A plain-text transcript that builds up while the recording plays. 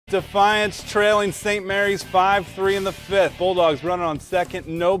Defiance trailing St. Mary's 5-3 in the fifth. Bulldogs running on second,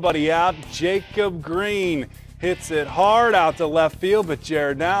 nobody out. Jacob Green hits it hard out to left field, but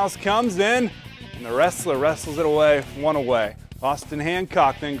Jared Niles comes in, and the wrestler wrestles it away, one away. Austin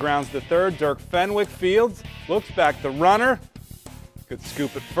Hancock then grounds to third. Dirk Fenwick fields, looks back the runner. Good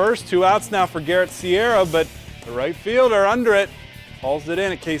scoop at first. 2 outs now for Garrett Sierra, but the right fielder under it hauls it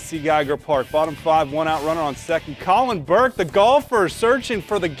in at KC Geiger Park. Bottom 5, 1 out runner on second. Colin Burke, the golfer, searching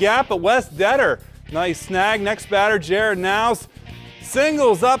for the gap at West Detter. Nice snag. Next batter, Jared Niles.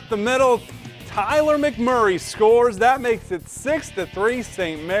 Singles up the middle. Tyler McMurray scores. That makes it 6-3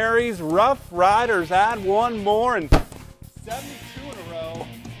 St. Mary's. Rough Riders add one more, and 72 in a row.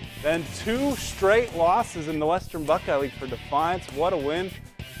 Then 2 straight losses in the Western Buckeye League for Defiance. What a win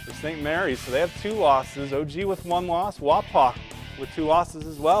for St. Mary's. So they have 2 losses. OG with 1 loss. Wapak with 2 losses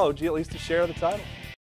as well. OG at least a share of the title.